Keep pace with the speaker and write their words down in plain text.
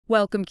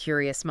Welcome,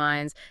 curious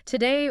minds.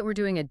 Today, we're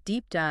doing a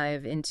deep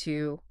dive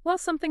into, well,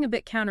 something a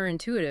bit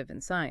counterintuitive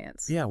in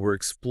science. Yeah, we're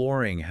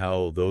exploring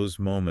how those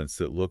moments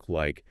that look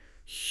like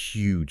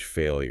huge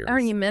failures,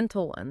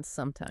 Argumental ones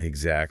sometimes.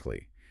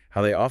 exactly,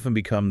 how they often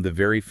become the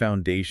very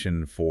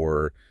foundation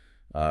for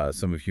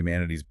some of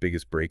humanity's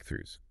biggest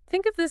breakthroughs.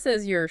 Think of this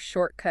as your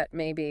shortcut,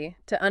 maybe,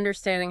 to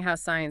understanding how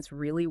science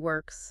really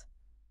works.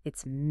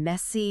 It's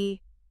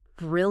messy,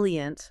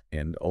 brilliant.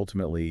 And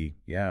ultimately,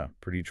 yeah,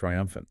 pretty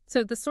triumphant.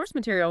 So the source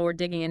material we're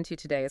digging into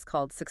today is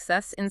called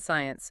Success in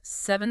Science,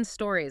 7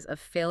 Stories of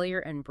Failure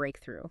and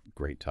Breakthrough.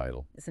 Great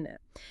title. Isn't it?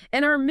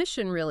 And our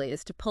mission really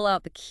is to pull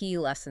out the key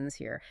lessons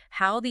here.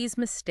 How these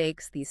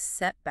mistakes, these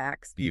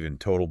setbacks. Even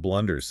total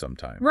blunders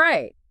sometimes.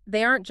 Right.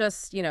 They aren't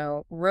just,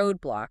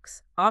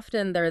 roadblocks.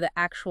 Often they're the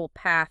actual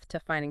path to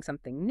finding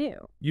something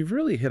new. You've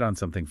really hit on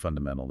something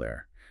fundamental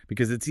there,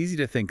 because it's easy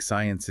to think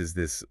science is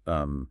this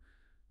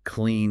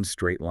clean,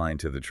 straight line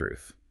to the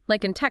truth.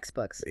 Like in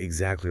textbooks.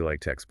 Exactly like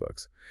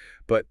textbooks.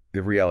 But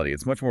the reality,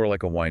 it's much more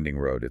like a winding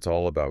road. It's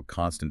all about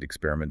constant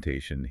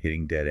experimentation,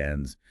 hitting dead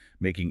ends,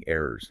 making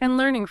errors. And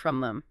learning from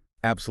them.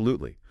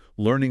 Absolutely.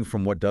 Learning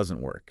from what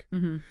doesn't work.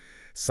 Mm-hmm.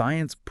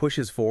 Science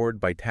pushes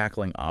forward by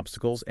tackling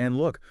obstacles. And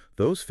look,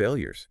 those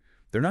failures,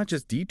 they're not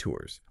just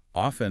detours.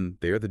 Often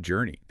they're the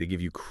journey. They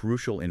give you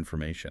crucial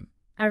information.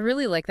 I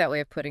really like that way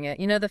of putting it.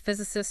 The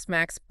physicist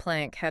Max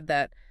Planck had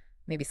that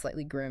maybe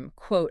slightly grim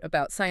quote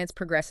about science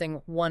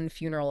progressing one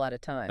funeral at a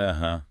time.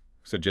 Uh-huh.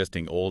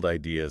 Suggesting old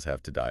ideas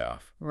have to die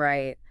off.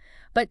 Right.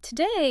 But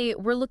today,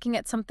 we're looking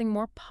at something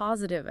more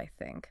positive, I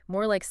think.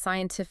 More like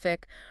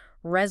scientific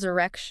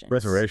resurrections.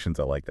 Resurrections,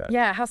 I like that.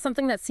 Yeah, how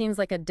something that seems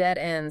like a dead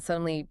end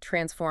suddenly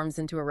transforms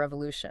into a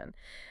revolution.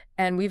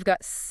 And we've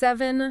got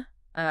 7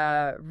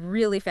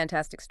 really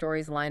fantastic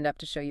stories lined up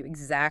to show you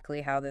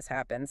exactly how this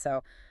happened.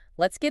 So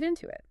let's get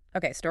into it.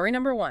 Okay, story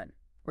number 1.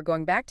 We're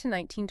going back to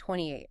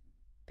 1928.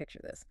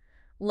 Picture this.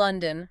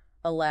 London,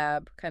 a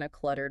lab, kind of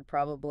cluttered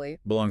probably.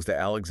 Belongs to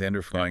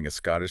Alexander Fleming, a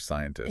Scottish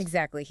scientist.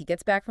 Exactly. He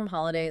gets back from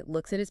holiday,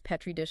 looks at his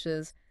Petri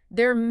dishes.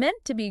 They're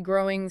meant to be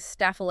growing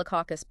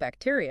Staphylococcus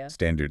bacteria.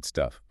 Standard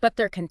stuff. But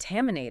they're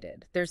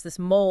contaminated. There's this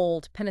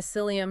mold,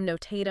 penicillium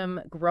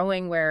notatum,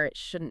 growing where it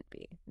shouldn't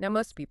be. Now,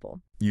 most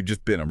people. You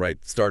just been them,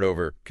 right? Start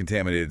over,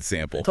 contaminated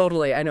sample.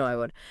 Totally, I know I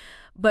would.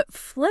 But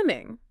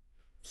Fleming,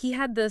 he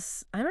had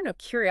this,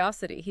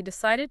 curiosity. He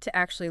decided to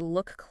actually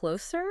look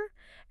closer,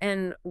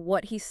 and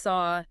what he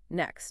saw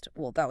next,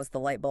 well, that was the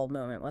light bulb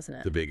moment, wasn't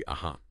it? The big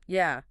aha.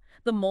 Yeah.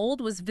 The mold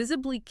was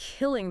visibly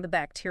killing the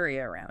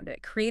bacteria around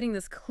it, creating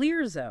this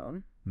clear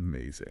zone.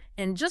 Amazing.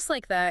 And just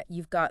like that,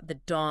 you've got the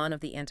dawn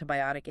of the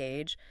antibiotic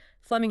age.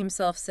 Fleming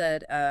himself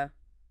said,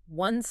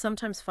 one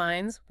sometimes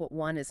finds what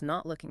one is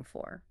not looking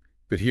for.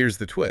 But here's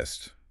the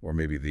twist, or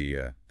maybe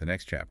the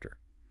next chapter.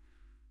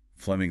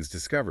 Fleming's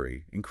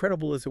discovery,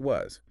 incredible as it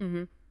was,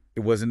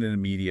 it wasn't an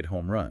immediate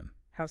home run.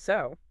 How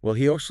so? Well,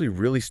 he actually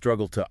really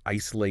struggled to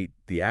isolate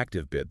the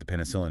active bit, the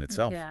penicillin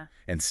itself,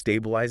 and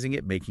stabilizing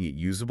it, making it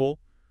usable.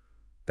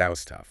 That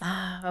was tough.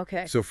 Ah,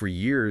 okay. So for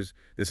years,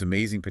 this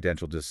amazing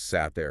potential just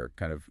sat there,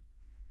 kind of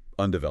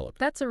undeveloped.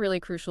 That's a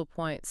really crucial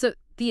point. So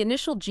the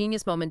initial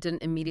genius moment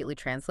didn't immediately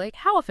translate.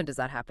 How often does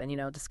that happen?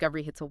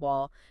 Discovery hits a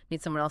wall,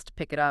 needs someone else to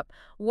pick it up.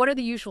 What are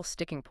the usual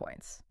sticking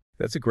points?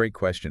 That's a great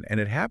question, and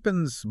it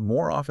happens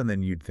more often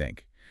than you'd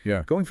think.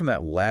 Yeah. Going from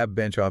that lab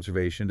bench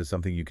observation to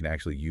something you can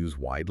actually use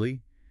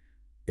widely,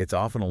 it's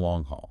often a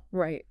long haul.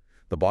 Right.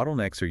 The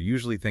bottlenecks are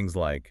usually things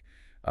like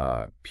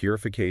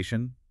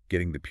purification,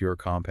 getting the pure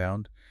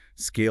compound,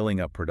 scaling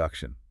up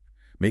production,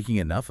 making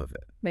enough of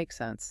it. Makes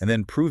sense. And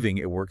then proving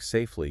it works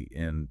safely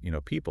in,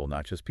 people,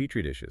 not just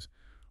petri dishes.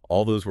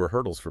 All those were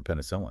hurdles for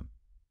penicillin.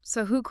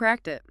 So who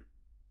cracked it?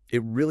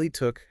 It really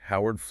took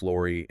Howard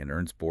Florey and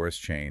Ernst Boris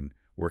Chain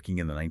working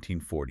in the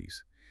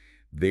 1940s.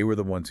 They were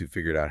the ones who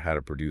figured out how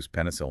to produce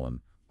penicillin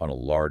on a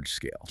large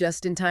scale.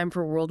 Just in time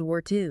for World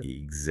War II.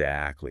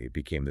 Exactly. It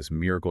became this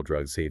miracle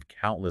drug, saved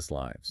countless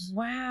lives.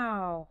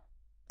 Wow.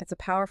 It's a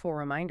powerful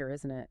reminder,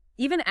 isn't it?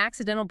 Even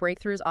accidental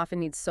breakthroughs often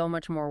need so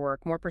much more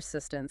work, more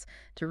persistence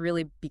to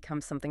really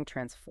become something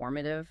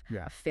transformative,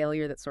 a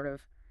failure that sort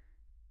of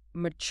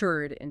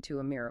matured into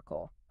a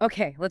miracle.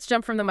 Okay, let's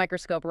jump from the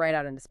microscope right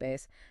out into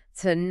space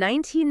to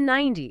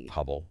 1990.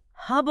 Hubble.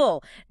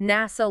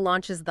 NASA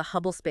launches the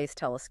Hubble Space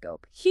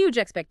Telescope. Huge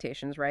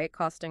expectations, right?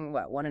 Costing,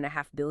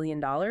 $1.5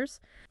 billion?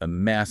 A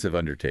massive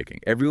undertaking.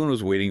 Everyone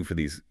was waiting for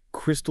these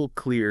crystal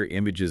clear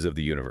images of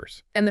the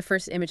universe. And the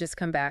first images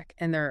come back,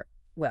 and they're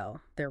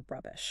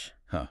rubbish.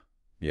 Huh.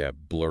 Yeah,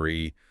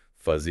 blurry,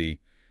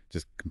 fuzzy,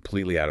 just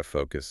completely out of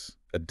focus.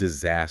 A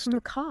disaster. The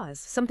cause,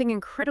 something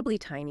incredibly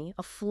tiny,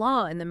 a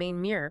flaw in the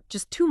main mirror,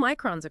 just 2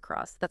 microns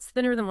across. That's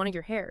thinner than one of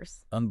your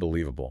hairs.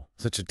 Unbelievable.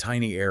 Such a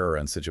tiny error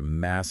on such a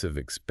massive,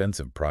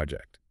 expensive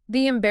project.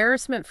 The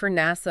embarrassment for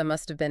NASA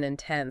must have been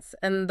intense,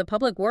 and the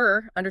public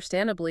were,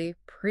 understandably,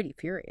 pretty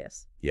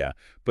furious. Yeah,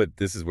 but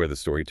this is where the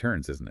story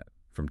turns, isn't it?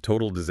 From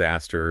total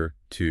disaster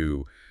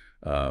to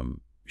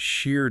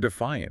sheer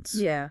defiance.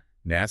 Yeah.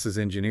 NASA's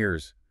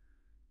engineers,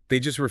 They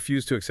just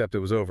refused to accept it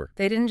was over.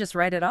 They didn't just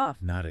write it off.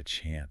 Not a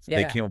chance.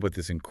 Yeah. They came up with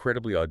this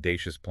incredibly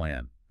audacious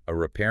plan, a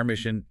repair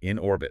mission in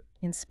orbit.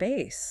 In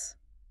space.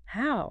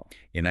 How?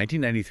 In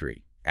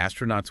 1993,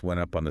 astronauts went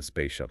up on the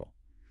space shuttle.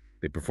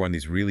 They performed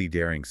these really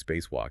daring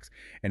spacewalks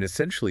and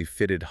essentially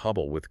fitted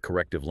Hubble with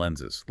corrective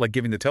lenses, like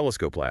giving the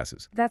telescope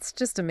glasses. That's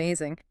just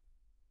amazing.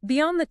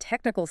 Beyond the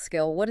technical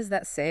skill, what does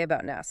that say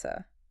about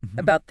NASA?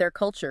 About their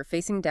culture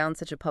facing down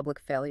such a public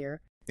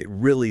failure? It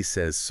really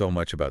says so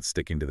much about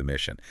sticking to the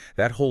mission.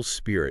 That whole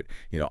spirit,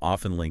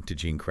 often linked to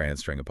Gene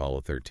Kranz during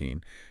Apollo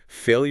 13.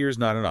 Failure is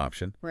not an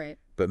option. Right.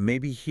 But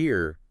maybe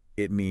here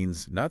it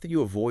means not that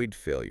you avoid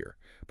failure,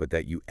 but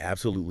that you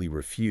absolutely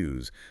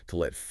refuse to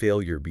let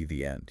failure be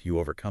the end. You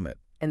overcome it.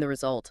 And the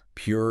result?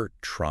 Pure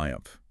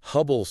triumph.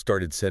 Hubble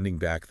started sending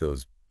back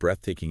those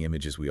breathtaking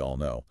images we all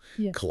know.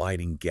 Yeah.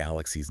 Colliding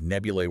galaxies,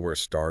 nebulae where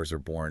stars are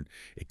born.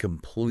 It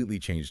completely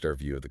changed our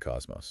view of the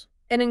cosmos.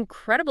 An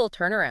incredible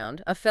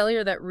turnaround, a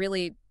failure that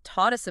really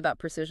taught us about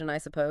precision, I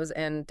suppose,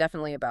 and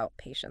definitely about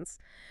patience.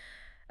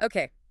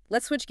 Okay,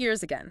 let's switch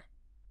gears again.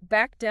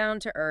 Back down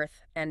to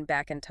Earth and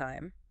back in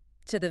time,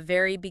 to the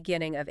very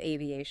beginning of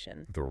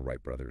aviation. The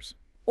Wright brothers.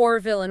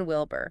 Orville and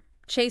Wilbur,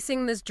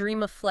 chasing this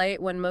dream of flight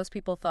when most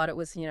people thought it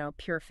was,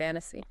 pure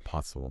fantasy.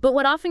 Possible. But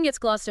what often gets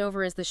glossed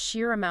over is the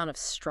sheer amount of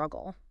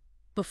struggle.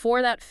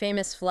 Before that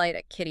famous flight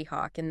at Kitty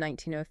Hawk in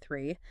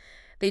 1903,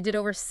 they did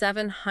over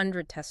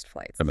 700 test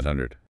flights.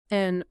 700.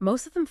 And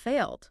most of them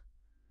failed.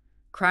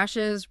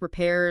 Crashes,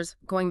 repairs,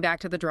 going back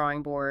to the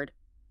drawing board,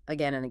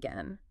 again and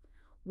again.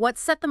 What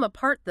set them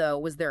apart, though,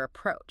 was their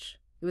approach.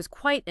 It was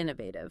quite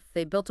innovative.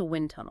 They built a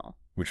wind tunnel.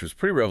 Which was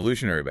pretty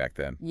revolutionary back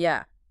then.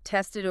 Yeah.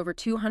 Tested over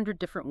 200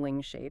 different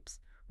wing shapes.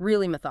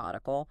 Really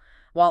methodical.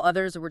 While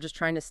others were just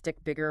trying to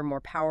stick bigger,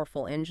 more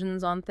powerful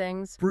engines on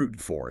things. Brute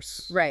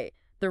force. Right.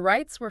 The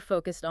Wrights were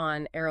focused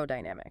on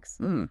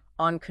aerodynamics,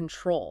 on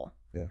control,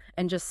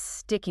 and just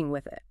sticking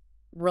with it.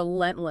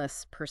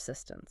 Relentless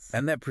persistence.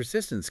 And that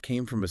persistence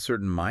came from a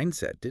certain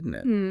mindset, didn't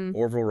it?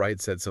 Orville Wright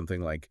said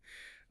something like,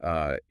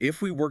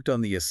 if we worked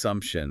on the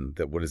assumption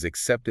that what is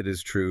accepted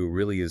as true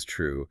really is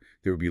true,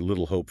 there would be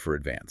little hope for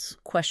advance.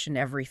 Question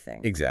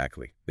everything.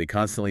 Exactly. They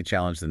constantly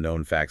challenged the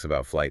known facts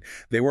about flight.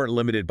 They weren't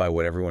limited by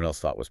what everyone else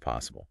thought was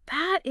possible.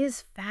 That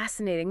is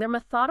fascinating. Their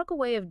methodical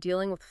way of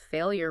dealing with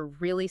failure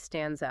really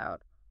stands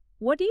out.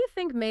 What do you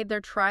think made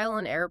their trial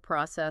and error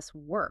process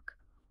work?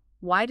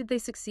 Why did they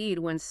succeed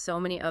when so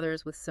many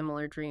others with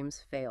similar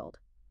dreams failed?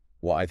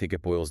 Well, I think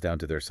it boils down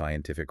to their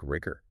scientific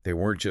rigor. They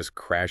weren't just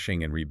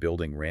crashing and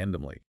rebuilding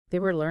randomly. They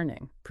were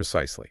learning.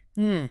 Precisely.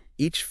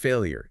 Each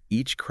failure,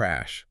 each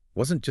crash,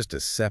 wasn't just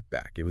a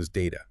setback. It was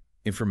data,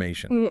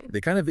 information.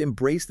 They kind of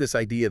embraced this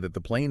idea that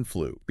the plane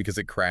flew because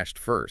it crashed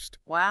first.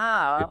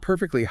 Wow. It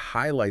perfectly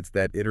highlights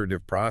that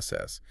iterative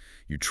process.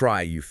 You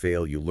try, you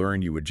fail, you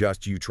learn, you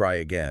adjust, you try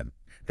again.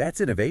 That's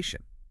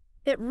innovation.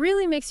 It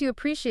really makes you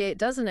appreciate,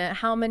 doesn't it,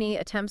 how many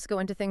attempts go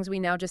into things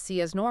we now just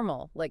see as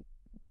normal, like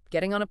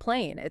getting on a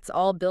plane. It's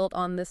all built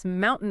on this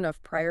mountain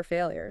of prior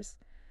failures.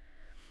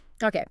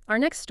 Okay, our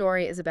next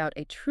story is about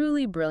a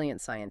truly brilliant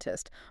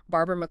scientist,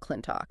 Barbara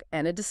McClintock,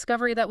 and a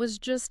discovery that was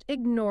just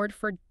ignored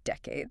for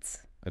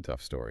decades. A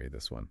tough story,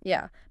 this one.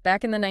 Yeah,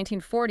 back in the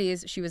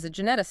 1940s, she was a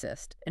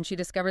geneticist, and she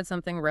discovered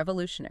something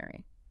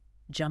revolutionary.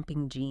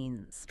 Jumping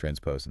genes.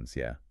 Transposons,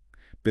 yeah.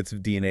 Bits of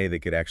DNA that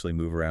could actually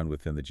move around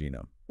within the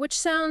genome. Which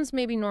sounds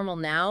maybe normal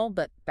now,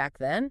 but back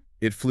then?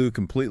 It flew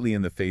completely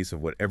in the face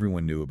of what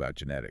everyone knew about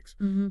genetics.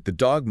 The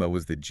dogma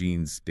was that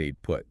genes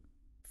stayed put,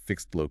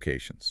 fixed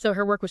locations. So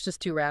her work was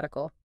just too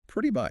radical?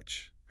 Pretty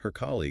much. Her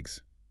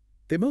colleagues,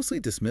 they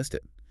mostly dismissed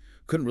it.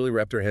 Couldn't really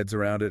wrap their heads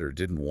around it or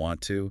didn't want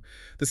to.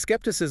 The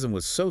skepticism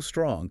was so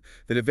strong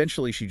that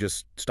eventually she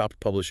just stopped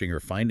publishing her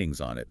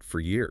findings on it for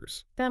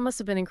years. That must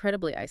have been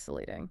incredibly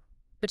isolating.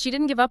 But she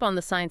didn't give up on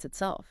the science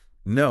itself.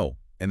 No.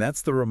 And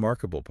that's the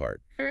remarkable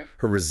part.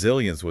 Her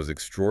resilience was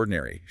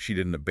extraordinary. She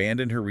didn't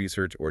abandon her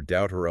research or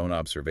doubt her own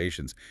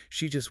observations.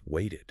 She just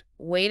waited.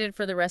 Waited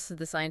for the rest of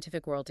the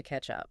scientific world to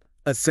catch up.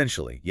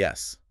 Essentially,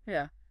 yes.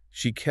 Yeah.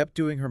 She kept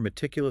doing her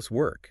meticulous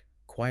work,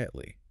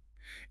 quietly.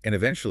 And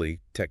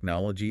eventually,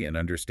 technology and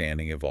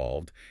understanding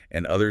evolved,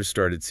 and others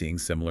started seeing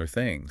similar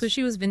things. So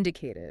she was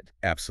vindicated.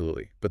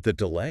 Absolutely. But the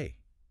delay,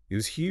 it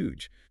was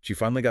huge. She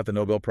finally got the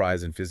Nobel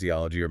Prize in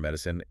Physiology or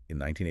Medicine in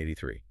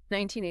 1983.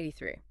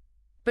 1983.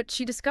 But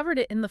she discovered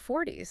it in the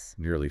 40s.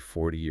 Nearly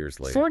 40 years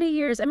later. 40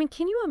 years. I mean,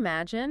 can you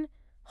imagine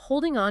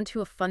holding on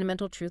to a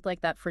fundamental truth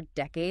like that for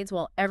decades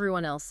while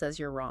everyone else says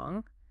you're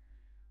wrong?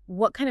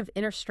 What kind of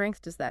inner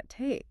strength does that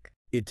take?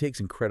 It takes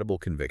incredible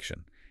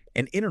conviction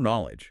and inner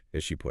knowledge,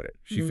 as she put it.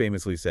 She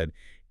famously said,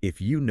 if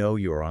you know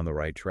you're on the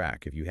right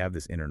track, if you have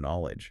this inner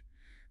knowledge,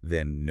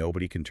 then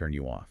nobody can turn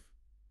you off.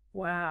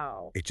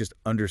 Wow. It just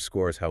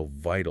underscores how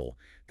vital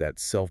that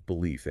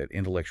self-belief, that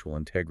intellectual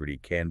integrity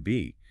can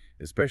be,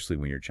 especially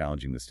when you're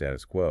challenging the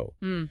status quo.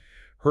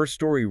 Her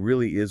story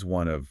really is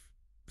one of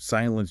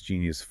silence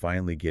genius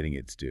finally getting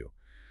its due.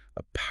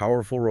 A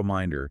powerful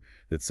reminder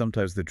that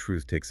sometimes the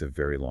truth takes a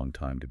very long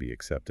time to be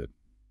accepted.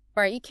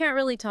 All right, you can't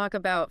really talk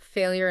about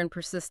failure and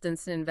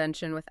persistence in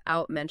invention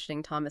without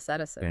mentioning Thomas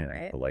Edison, And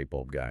right? the light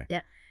bulb guy.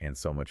 Yeah. And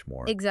so much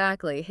more.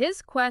 Exactly.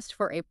 His quest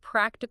for a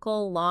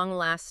practical,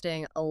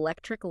 long-lasting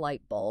electric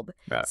light bulb,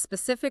 Yeah.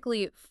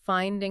 specifically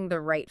finding the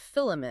right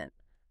filament,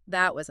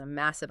 that was a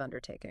massive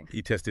undertaking.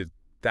 He tested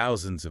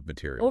thousands of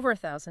materials. Over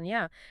 1,000,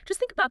 yeah. Just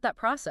think about that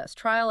process,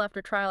 trial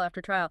after trial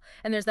after trial.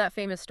 And there's that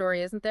famous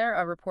story, isn't there?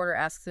 A reporter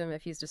asks him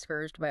if he's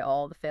discouraged by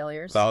all the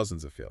failures.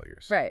 Thousands of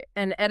failures. Right.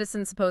 And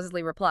Edison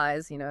supposedly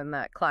replies, in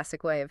that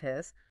classic way of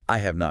his, I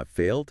have not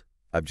failed.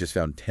 I've just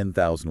found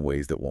 10,000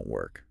 ways that won't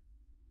work.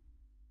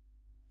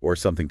 Or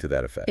something to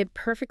that effect. It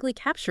perfectly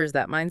captures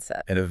that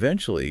mindset. And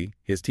eventually,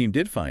 his team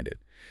did find it.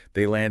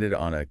 They landed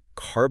on a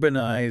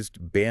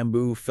carbonized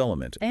bamboo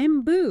filament.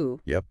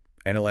 Bamboo? Yep.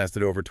 And it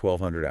lasted over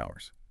 1,200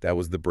 hours. That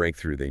was the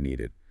breakthrough they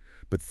needed.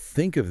 But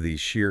think of the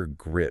sheer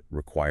grit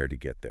required to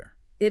get there.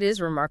 It is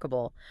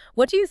remarkable.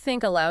 What do you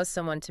think allows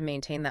someone to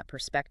maintain that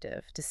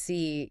perspective, to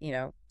see,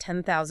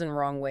 10,000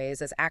 wrong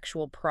ways as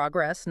actual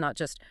progress, not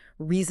just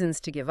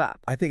reasons to give up?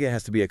 I think it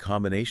has to be a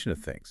combination of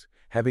things.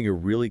 Having a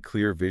really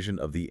clear vision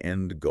of the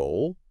end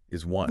goal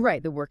is one.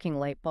 Right, the working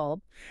light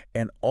bulb.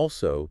 And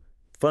also,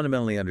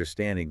 fundamentally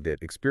understanding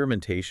that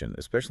experimentation,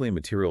 especially in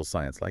materials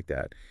science like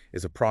that,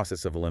 is a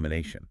process of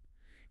elimination.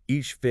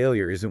 Each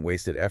failure isn't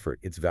wasted effort.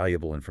 It's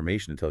valuable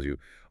information. It tells you,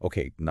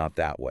 okay, not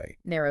that way.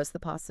 Narrows the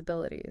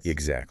possibilities.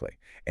 Exactly.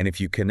 And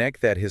if you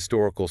connect that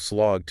historical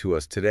slog to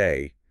us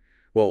today,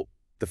 well,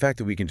 the fact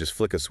that we can just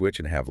flick a switch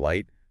and have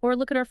light. Or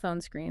look at our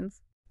phone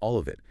screens. All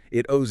of it.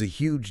 It owes a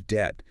huge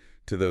debt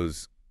to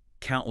those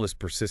countless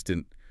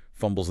persistent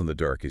fumbles in the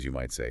dark, as you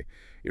might say.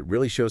 It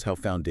really shows how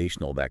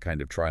foundational that kind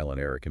of trial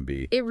and error can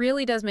be. It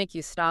really does make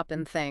you stop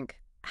and think.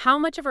 How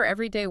much of our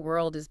everyday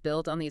world is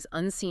built on these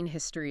unseen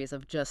histories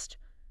of just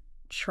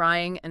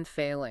trying and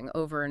failing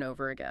over and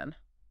over again?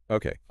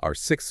 Okay, our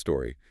sixth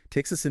story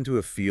takes us into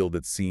a field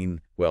that's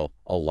seen, well,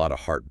 a lot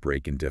of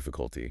heartbreak and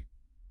difficulty.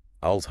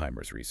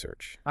 Alzheimer's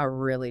research. A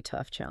really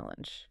tough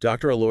challenge.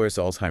 Dr. Alois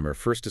Alzheimer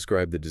first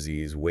described the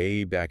disease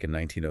way back in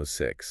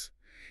 1906.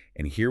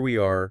 And here we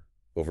are,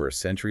 over a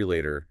century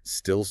later,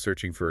 still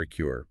searching for a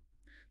cure.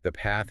 The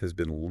path has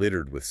been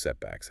littered with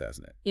setbacks,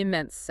 hasn't it?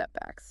 Immense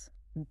setbacks.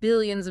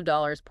 Billions of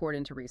dollars poured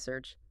into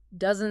research.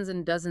 Dozens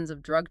and dozens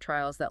of drug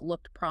trials that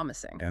looked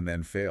promising. And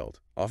then failed,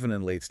 often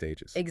in late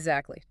stages.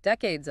 Exactly.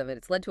 Decades of it.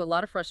 It's led to a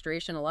lot of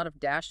frustration, a lot of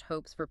dashed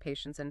hopes for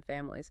patients and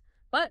families.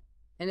 But,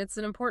 and it's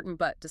an important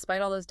but,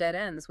 despite all those dead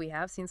ends, we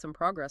have seen some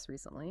progress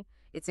recently.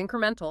 It's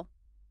incremental,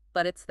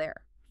 but it's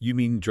there. You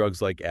mean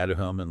drugs like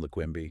Aduhelm and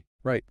Leqembi?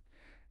 Right.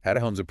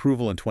 Aduhelm's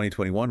approval in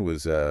 2021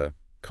 was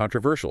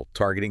controversial,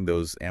 targeting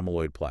those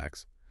amyloid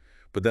plaques.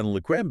 But then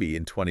Leqembi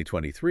in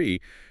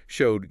 2023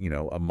 showed,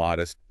 a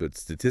modest but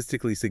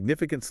statistically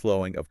significant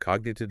slowing of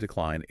cognitive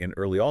decline in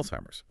early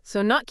Alzheimer's.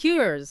 So not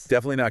cures.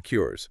 Definitely not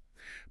cures.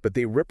 But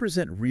they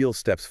represent real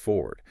steps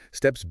forward,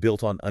 steps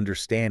built on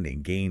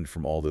understanding gained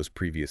from all those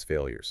previous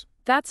failures.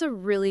 That's a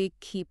really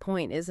key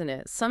point, isn't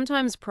it?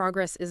 Sometimes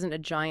progress isn't a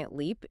giant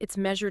leap, it's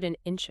measured in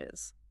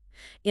inches.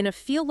 In a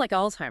field like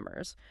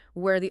Alzheimer's,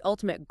 where the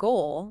ultimate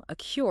goal, a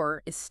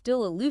cure, is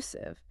still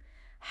elusive,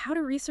 how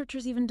do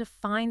researchers even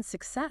define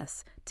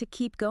success to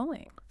keep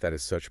going? That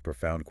is such a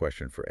profound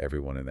question for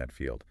everyone in that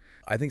field.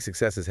 I think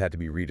success has had to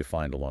be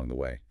redefined along the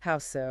way. How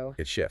so?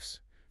 It shifts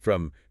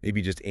from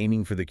maybe just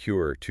aiming for the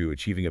cure to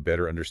achieving a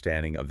better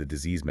understanding of the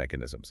disease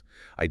mechanisms,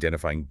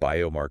 identifying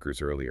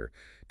biomarkers earlier,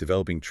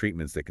 developing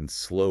treatments that can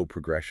slow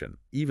progression,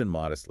 even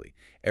modestly.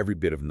 Every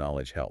bit of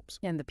knowledge helps.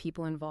 And the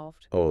people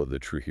involved? Oh, the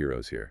true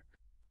heroes here.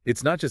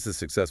 It's not just the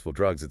successful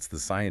drugs, it's the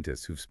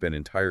scientists who've spent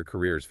entire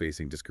careers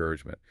facing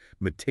discouragement,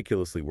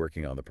 meticulously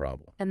working on the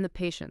problem. And the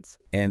patients.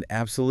 And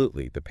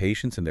absolutely, the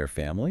patients and their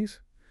families,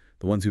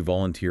 the ones who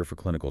volunteer for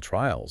clinical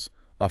trials,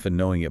 often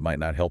knowing it might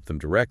not help them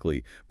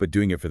directly, but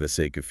doing it for the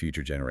sake of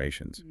future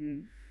generations.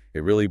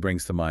 It really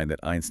brings to mind that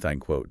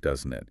Einstein quote,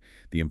 doesn't it?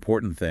 The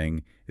important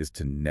thing is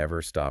to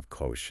never stop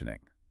questioning.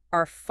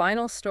 Our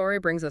final story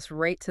brings us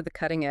right to the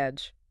cutting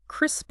edge.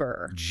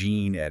 CRISPR.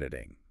 Gene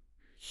editing.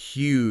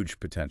 Huge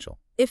potential.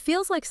 It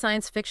feels like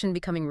science fiction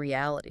becoming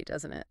reality,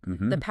 doesn't it?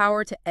 The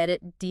power to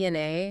edit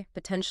DNA,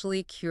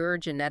 potentially cure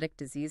genetic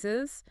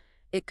diseases.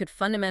 It could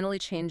fundamentally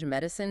change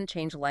medicine,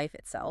 change life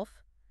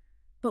itself.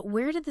 But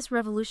where did this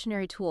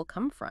revolutionary tool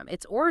come from?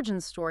 Its origin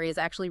story is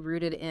actually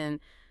rooted in,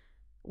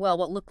 well,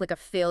 what looked like a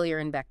failure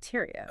in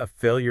bacteria. A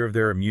failure of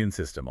their immune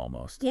system,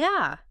 almost.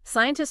 Yeah.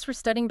 Scientists were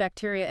studying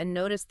bacteria and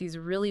noticed these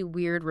really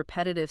weird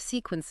repetitive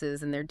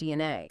sequences in their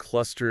DNA.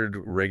 Clustered,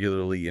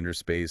 regularly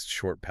interspaced,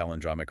 short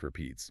palindromic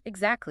repeats.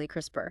 Exactly,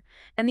 CRISPR.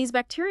 And these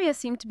bacteria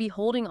seemed to be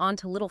holding on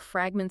to little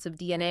fragments of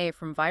DNA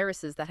from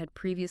viruses that had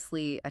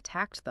previously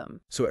attacked them.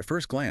 So at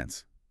first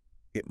glance,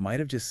 it might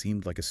have just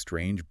seemed like a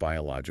strange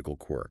biological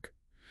quirk.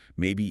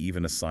 Maybe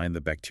even a sign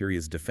the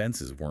bacteria's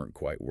defenses weren't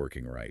quite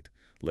working right,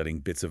 letting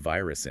bits of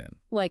virus in.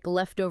 Like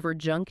leftover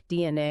junk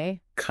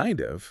DNA?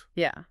 Kind of.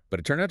 Yeah. But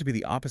it turned out to be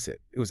the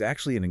opposite. It was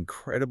actually an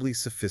incredibly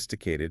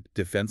sophisticated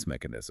defense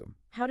mechanism.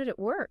 How did it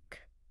work?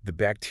 The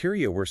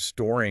bacteria were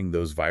storing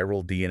those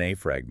viral DNA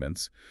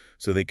fragments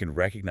so they can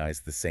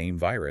recognize the same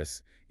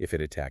virus if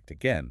it attacked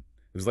again.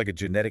 It was like a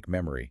genetic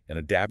memory, an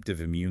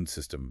adaptive immune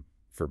system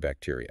for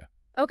bacteria.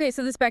 Okay,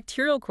 so this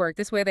bacterial quirk,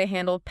 this way they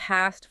handled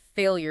past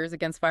failures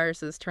against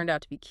viruses, turned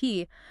out to be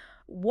key.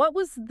 What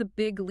was the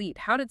big leap?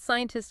 How did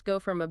scientists go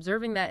from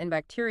observing that in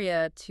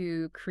bacteria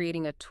to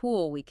creating a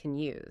tool we can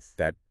use?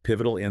 That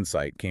pivotal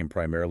insight came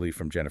primarily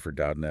from Jennifer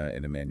Doudna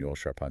and Emmanuel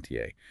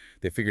Charpentier.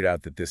 They figured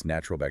out that this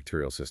natural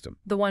bacterial system,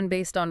 The one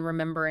based on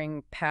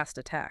remembering past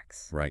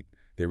attacks. right,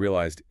 they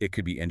realized it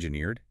could be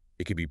engineered,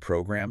 it could be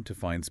programmed to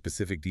find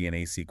specific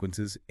DNA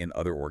sequences in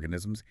other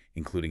organisms,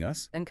 including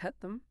us. And cut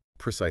them.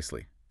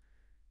 Precisely.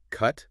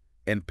 Cut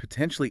and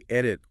potentially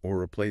edit or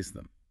replace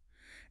them.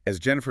 As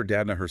Jennifer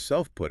Doudna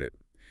herself put it,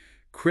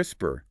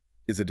 CRISPR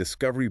is a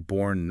discovery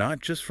born not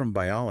just from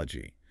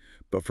biology,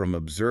 but from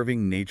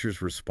observing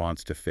nature's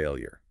response to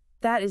failure.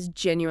 That is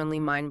genuinely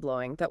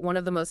mind-blowing, that one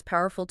of the most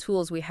powerful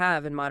tools we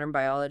have in modern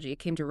biology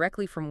came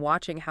directly from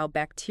watching how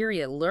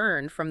bacteria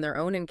learn from their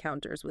own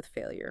encounters with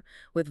failure,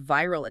 with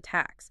viral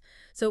attacks.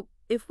 So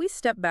if we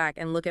step back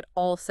and look at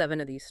all 7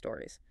 of these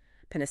stories,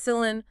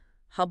 penicillin,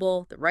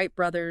 Hubble, the Wright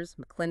brothers,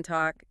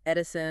 McClintock,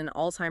 Edison,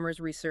 Alzheimer's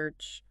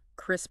research,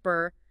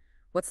 CRISPR,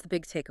 what's the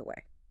big takeaway?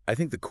 I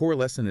think the core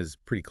lesson is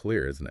pretty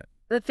clear, isn't it?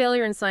 That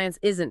failure in science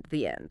isn't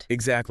the end.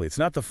 Exactly. It's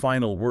not the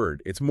final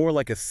word. It's more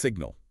like a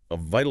signal, a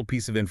vital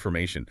piece of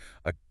information,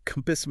 a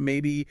compass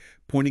maybe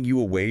pointing you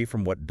away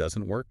from what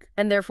doesn't work.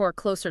 And therefore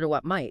closer to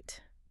what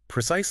might.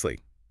 Precisely.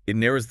 It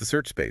narrows the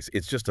search space.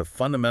 It's just a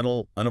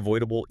fundamental,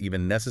 unavoidable,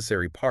 even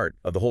necessary part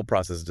of the whole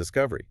process of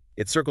discovery.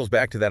 It circles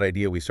back to that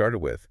idea we started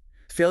with.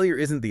 Failure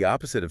isn't the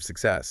opposite of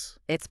success.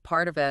 It's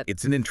part of it.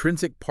 It's an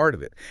intrinsic part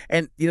of it.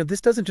 And, this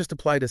doesn't just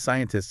apply to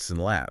scientists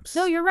and labs.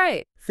 No, you're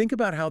right. Think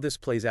about how this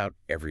plays out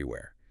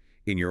everywhere.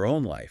 In your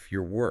own life,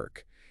 your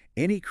work,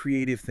 any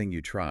creative thing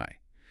you try.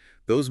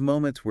 Those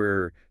moments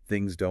where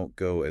things don't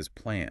go as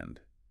planned,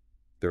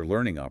 they're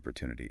learning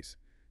opportunities.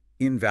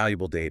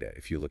 Invaluable data,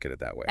 if you look at it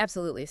that way.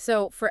 Absolutely.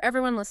 So for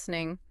everyone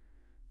listening,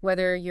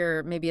 whether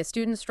you're maybe a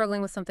student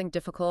struggling with something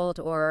difficult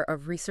or a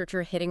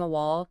researcher hitting a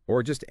wall.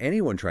 Or just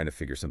anyone trying to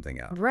figure something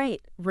out.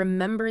 Right.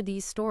 Remember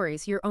these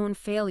stories, your own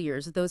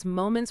failures, those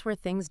moments where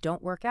things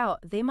don't work out.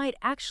 They might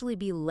actually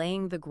be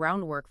laying the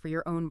groundwork for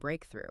your own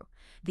breakthrough.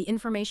 The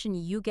information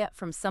you get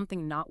from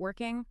something not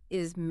working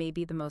is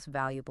maybe the most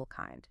valuable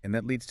kind. And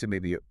that leads to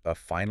maybe a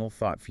final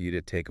thought for you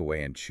to take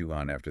away and chew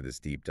on after this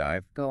deep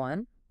dive. Go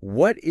on.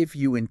 What if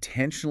you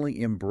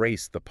intentionally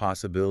embrace the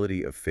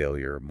possibility of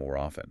failure more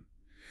often?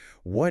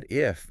 What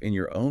if, in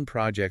your own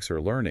projects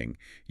or learning,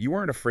 you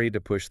weren't afraid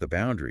to push the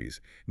boundaries,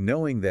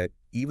 knowing that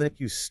even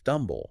if you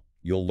stumble,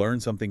 you'll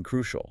learn something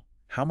crucial?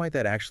 How might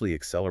that actually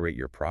accelerate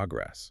your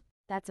progress?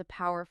 That's a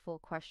powerful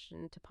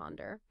question to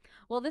ponder.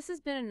 Well, this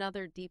has been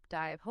another deep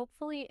dive,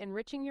 hopefully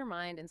enriching your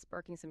mind and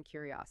sparking some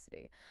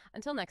curiosity.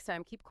 Until next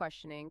time, keep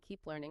questioning, keep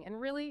learning, and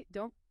really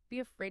don't be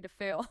afraid to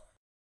fail.